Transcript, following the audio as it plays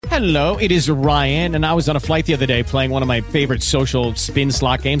Hello, it is Ryan, and I was on a flight the other day playing one of my favorite social spin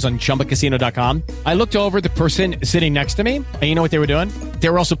slot games on ChumbaCasino.com. I looked over at the person sitting next to me, and you know what they were doing? They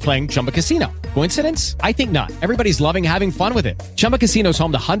were also playing Chumba Casino. Coincidence? I think not. Everybody's loving having fun with it. Chumba Casino is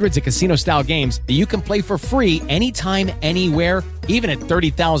home to hundreds of casino-style games that you can play for free anytime, anywhere, even at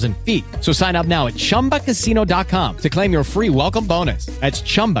 30,000 feet. So sign up now at ChumbaCasino.com to claim your free welcome bonus. That's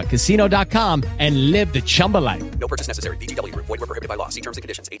ChumbaCasino.com and live the Chumba life. No purchase necessary. VGW. Void were prohibited by law. See terms and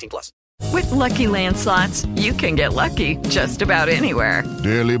conditions. 18+. With Lucky Land Slots, you can get lucky just about anywhere.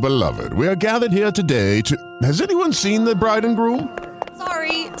 Dearly beloved, we are gathered here today to... Has anyone seen the bride and groom?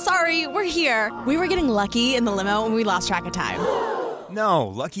 Sorry, we're here. We were getting lucky in the limo and we lost track of time. No,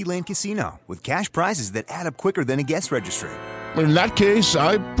 Lucky Land Casino, with cash prizes that add up quicker than a guest registry. In that case,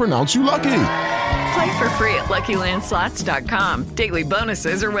 I pronounce you lucky. Play for free at LuckyLandSlots.com. Daily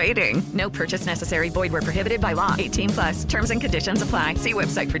bonuses are waiting. No purchase necessary. Void where prohibited by law. 18+. Terms and conditions apply. See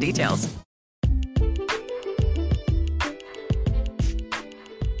website for details.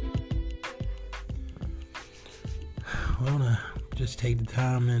 I want to just take the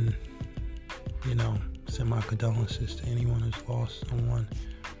time and, send my condolences to anyone who's lost someone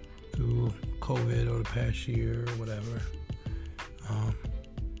through COVID or the past year or whatever.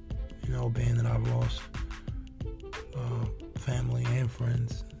 Being that I've lost family and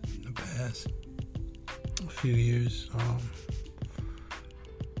friends in the past few years,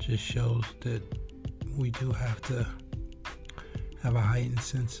 just shows that we do have to have a heightened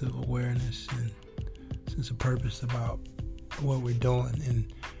sense of awareness and sense of purpose about what we're doing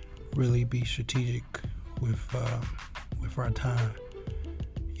and really be strategic with our time,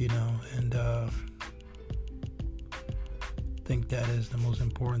 and I think that is the most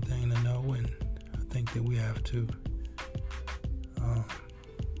important thing to know, and I think that we have to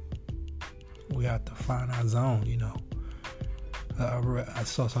find our zone. I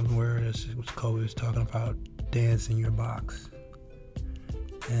saw something where it was COVID was talking about dance in your box,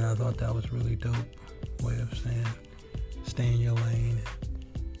 and I thought that was really dope way of saying stay in your lane,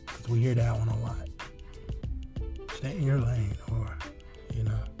 because we hear that one a lot. Stay in your lane, or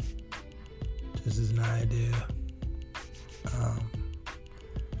just as an idea.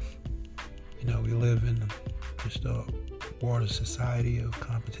 We live in just a world of society of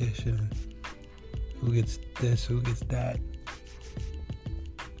competition, and who gets this, who gets that,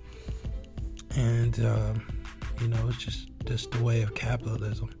 and it's just the way of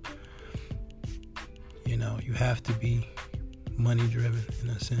capitalism. You have to be money driven in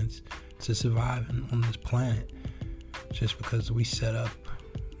a sense to survive on this planet, just because we set up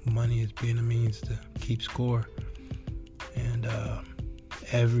money as being a means to keep score, and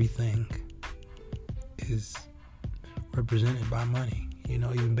everything is represented by money,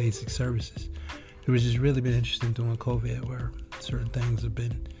 even basic services. It was just really been interesting during COVID, where certain things have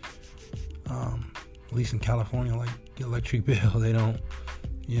been, at least in California, like the electric bill, they don't,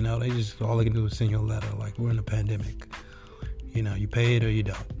 they just, all they can do is send you a letter, like, we're in a pandemic. You pay it or you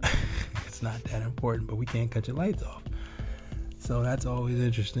don't. It's not that important, but we can't cut your lights off. So that's always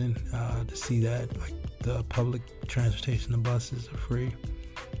interesting to see that. Like, the public transportation, the buses are free,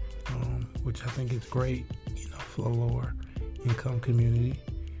 which I think is great, for the lower income community.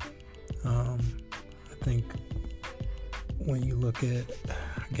 I think when you look at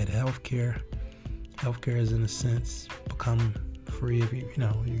healthcare has in a sense become free if you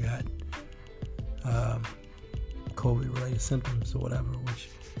got COVID related symptoms or whatever, which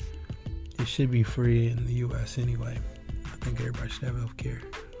it should be free in the US anyway. I think everybody should have healthcare.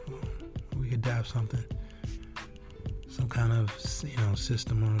 We could have some kind of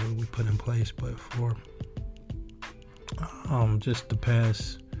system that we put in place, but for just the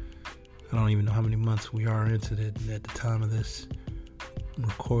past, I don't even know how many months we are into it at the time of this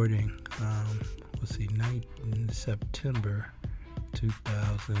recording. September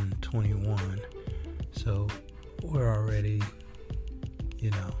 2021. So we're already,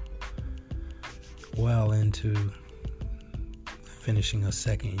 well into finishing a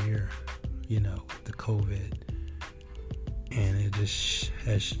second year, the COVID, and it just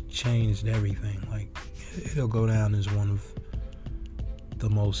has changed everything. Like, it'll go down as one of the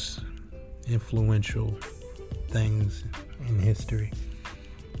most influential things in history.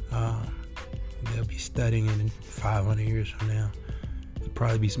 They'll be studying it in 500 years from now. There'll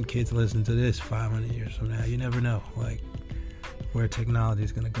probably be some kids listening to this 500 years from now. You never know, like, where technology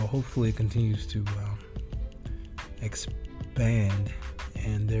is going to go. Hopefully it continues to expand,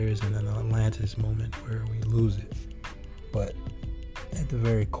 and there isn't an Atlantis moment where we lose it. But at the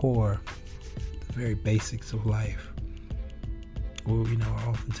very core, the very basics of life, are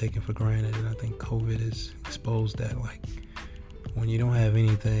often taken for granted, and I think COVID has exposed that. Like, when you don't have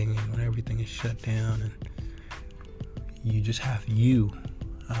anything and when everything is shut down and you just have you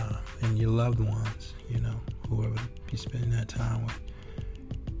and your loved ones, whoever you're spending that time with.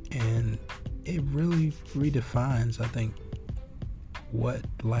 And it really redefines, I think, what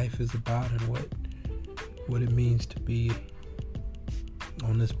life is about and what it means to be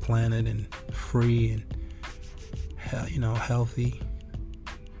on this planet and free and healthy.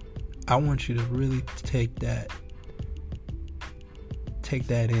 I want you to really take that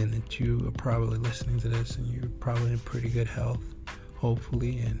in, that you are probably listening to this and you're probably in pretty good health,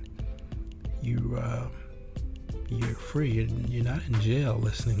 hopefully, and you're free. You're not in jail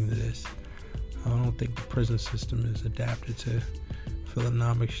listening to this. I don't think the prison system is adapted to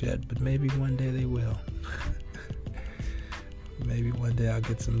Philonomics yet, but maybe one day they will. Maybe one day I'll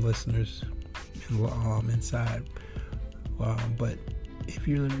get some listeners inside. But if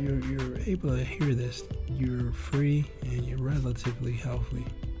you're able to hear this, you're free and you're relatively healthy.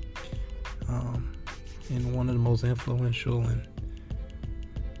 In one of the most influential and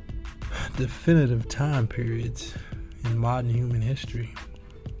definitive time periods in modern human history.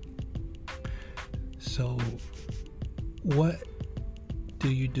 So, what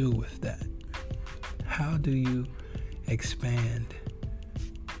do you do with that? How do you expand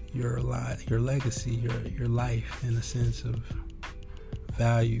your life, your legacy, your life in a sense of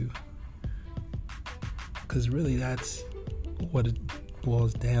value? Because really that's what it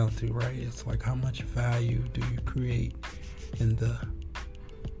boils down to, right? It's like, how much value do you create in the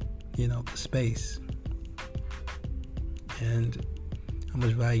space, and how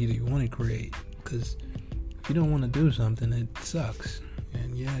much value do you want to create? Because if you don't want to do something, it sucks.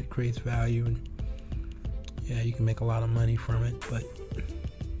 And yeah, it creates value, and yeah, you can make a lot of money from it, but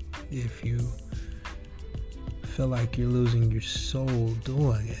if you feel like you're losing your soul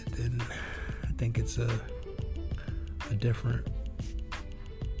doing it, then I think it's a different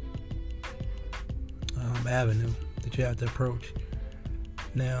avenue that you have to approach.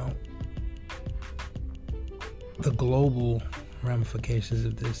 Now, the global ramifications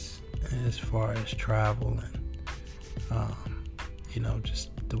of this, as far as travel and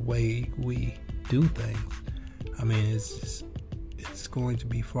just the way we do things, I mean, it's going to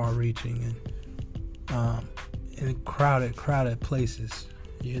be far-reaching and in crowded places.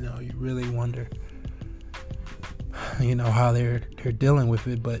 You really wonder, how they're dealing with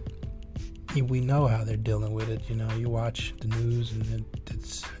it, but we know how they're dealing with it. You watch the news and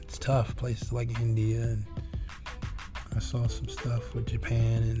it's tough. Places like India, and I saw some stuff with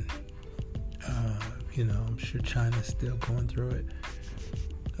Japan, and I'm sure China's still going through it.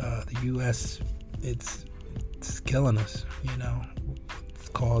 The U.S., it's killing us. It's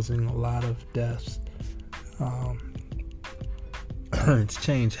causing a lot of deaths. It's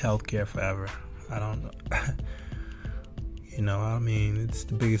changed healthcare forever. I don't know. It's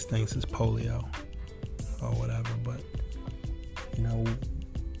the biggest thing since polio or whatever, but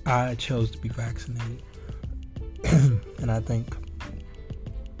I chose to be vaccinated. And I think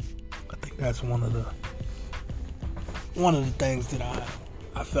that's one of the things that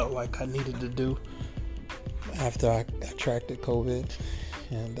I felt like I needed to do after I contracted COVID.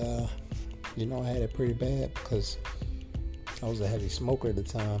 And I had it pretty bad because I was a heavy smoker at the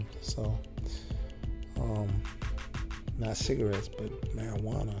time. So not cigarettes, but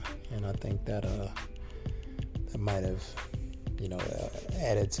marijuana, and I think that might have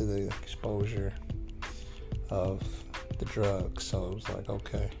added to the exposure of the drug. So it was like,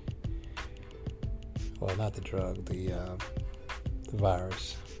 okay, well, not the drug, the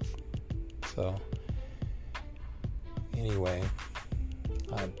virus. So anyway,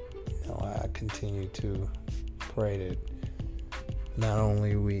 I continue to pray that not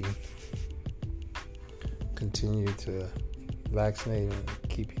only we continue to vaccinate and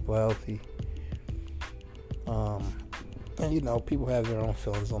keep people healthy, and people have their own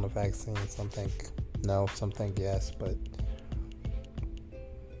feelings on the vaccine. Some think no, some think yes, but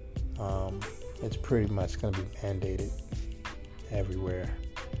it's pretty much going to be mandated everywhere.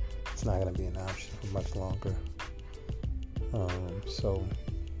 It's not going to be an option for much longer. So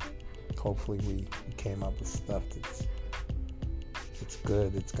hopefully we came up with stuff that's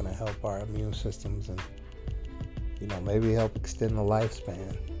good. It's going to help our immune systems and maybe help extend the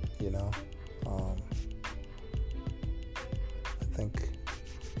lifespan. I think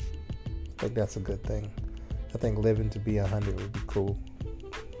that's a good thing. I think living to be 100 would be cool.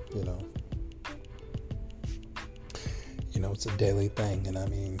 It's a daily thing, and I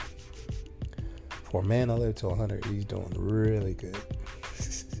mean, for a man to live to 100, he's doing really good.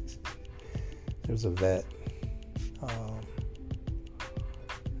 There's a vet, I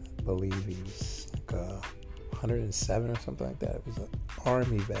believe he's like 107 or something like that. It was an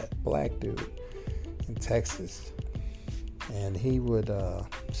Army vet, black dude in Texas. And he would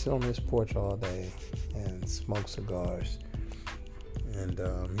sit on his porch all day and smoke cigars. And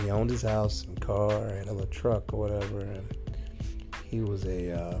he owned his house and car and a little truck or whatever. And he was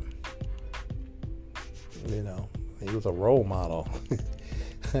a, he was a role model.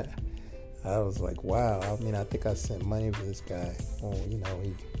 I was like, wow. I mean, I think I sent money for this guy. Well,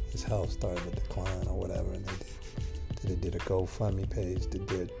 his health started to decline or whatever. And they did a GoFundMe page that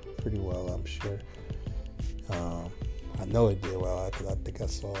did pretty well, I'm sure. I know it did well because I think I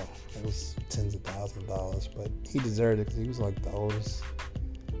saw it was tens of thousands of dollars, but he deserved it because he was like the oldest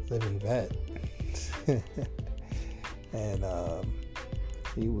living vet. And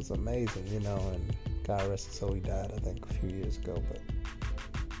he was amazing, and God rest his soul, he died, I think, a few years ago, but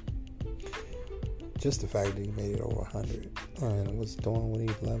just the fact that he made it over 100 and was doing what he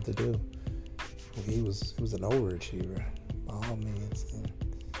loved to do. He was an overachiever, by all means. And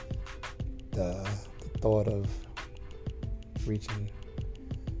the thought of reaching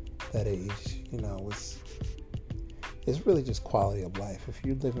that age, it's really just quality of life. If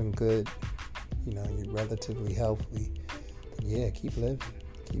you're living good, you're relatively healthy, then yeah, keep living,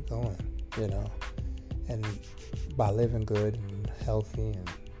 keep going, And by living good and healthy and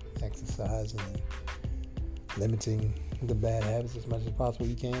exercising and limiting the bad habits as much as possible,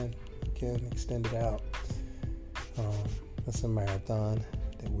 you can extend it out. It's a marathon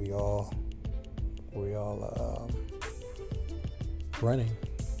that we all running,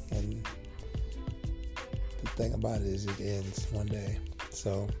 and the thing about it is it ends one day.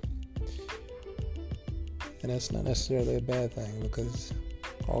 So, and that's not necessarily a bad thing because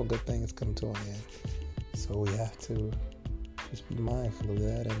all good things come to an end. So we have to just be mindful of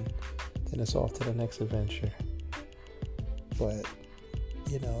that, and then it's off to the next adventure. But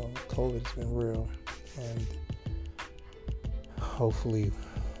COVID's been real, and hopefully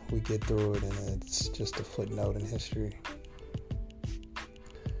we get through it and it's just a footnote in history.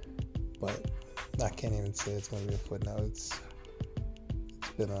 But I can't even say it's going to be a footnote. It's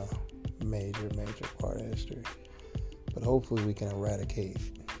been a major part of history. But hopefully we can eradicate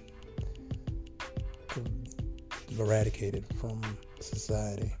it from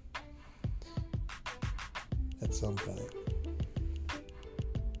society at some point.